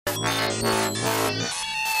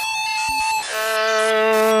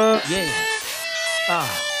Yeah.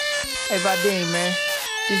 Hey, Vadim, man.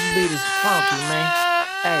 This beat is funky, man.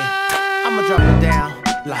 Hey, I'ma drop it down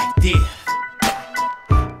like this.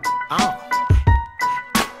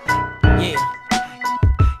 Yeah.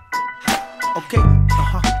 Okay.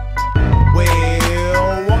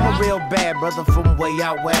 Well, I'm a real bad brother from way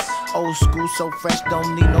out west. Old school, so fresh,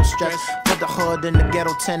 don't need no stress. For the hood and the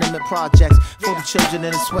ghetto tenement projects. For the children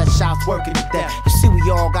in the sweatshops working at that. You see, we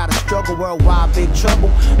all gotta struggle, worldwide big trouble.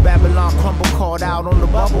 Babylon crumble, caught out on the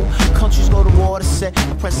bubble. Countries go to war to set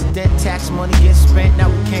the president, tax money gets spent. Now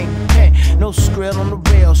we can't repent. No skrill on the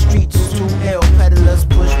rail, streets is too ill. Peddlers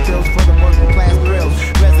push pills for the working class grills.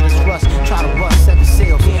 Residents rush, try to bust 7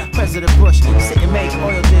 seals. President Bush sit and make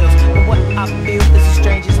oil deals. And what I feel is the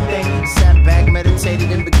strangest thing. Sat back,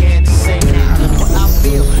 meditated, and began to sing. What I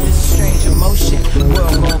feel is a strange emotion.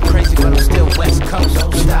 World going crazy, but I'm still West Coast.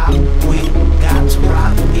 Don't stop, we got to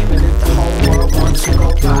rock. Even if the whole world wants to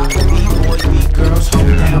go pop. B-boys, B-girls,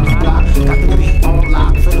 hold down the block. Got the beat on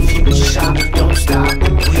lock for the future shot. Don't stop,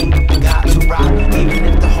 we got to rock. Even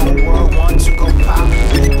if the whole world wants to go pop.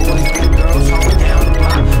 B-boys, B-girls, hold down the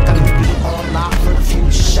block. Got the beat on lock for the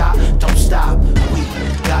future shot. Don't stop, we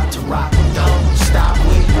got to rock. Don't stop,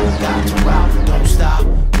 we got to rock. Don't stop,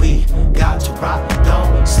 we got to rock.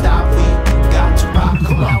 Don't stop, we got to rock.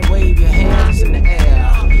 Come on, wave your hands in the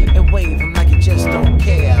air and wave them like you just don't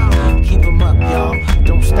care. Keep them up, y'all.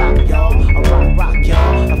 Don't stop, y'all. A rock,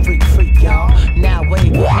 y'all. A freak, y'all. Now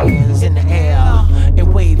wave your hands in the air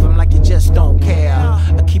and wave them like you just don't care.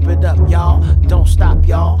 Keep it up, y'all. Don't stop,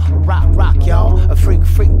 y'all. A rock, y'all. A freak.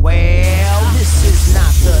 Well, this is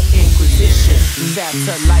not the Inquisition.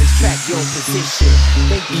 Satellites track your position.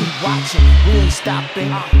 They keep watching, we ain't stopping.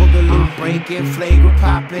 Boogaloo breaking, flagrant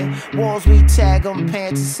popping. Walls we tag 'em,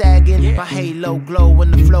 pants are sagging. My halo glow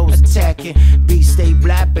when the flow's attacking. Beats stay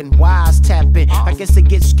blapping, wires tapping. I guess they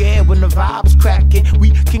get scared when the vibe's cracking.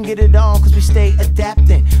 We can get it on cause we stay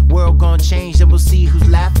adapting. World gon' change and we'll see who's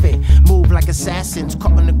laughing. Move like assassins,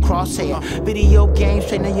 caught in the crosshair. Video games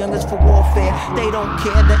train the youngest for warfare. They don't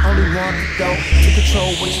care, they only want to go to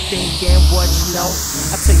control what you think and what you know.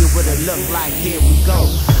 I tell you what it look like, here we go.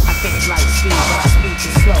 I think like speed, but I speak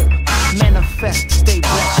is slow. Manifest, stay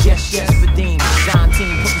blessed, yes, redeem. Zion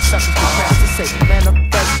team, put the suckers to rest. To say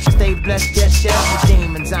manifest, stay blessed, yes,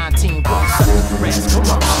 redeem. And Zion team, put the suckers to rest. Come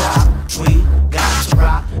on, stop, we got to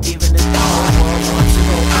rock. Even if the whole world wants to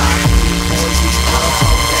go by. Boys, these girls,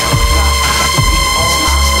 hold down the block. Got the beat on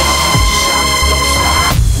lock, shot, don't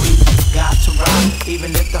stop. We got to rock.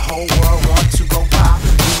 Even if the whole world wants to go pop.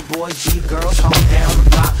 Boys, B-girls, hold down the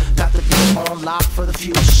block. Got the beat on lock for the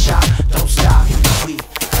future shot. Don't stop, we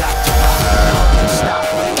got to rock. Don't stop,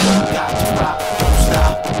 we got to rock. Don't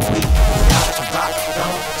stop, we got to rock.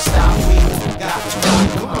 Don't stop, we got to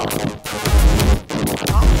rock. Come on.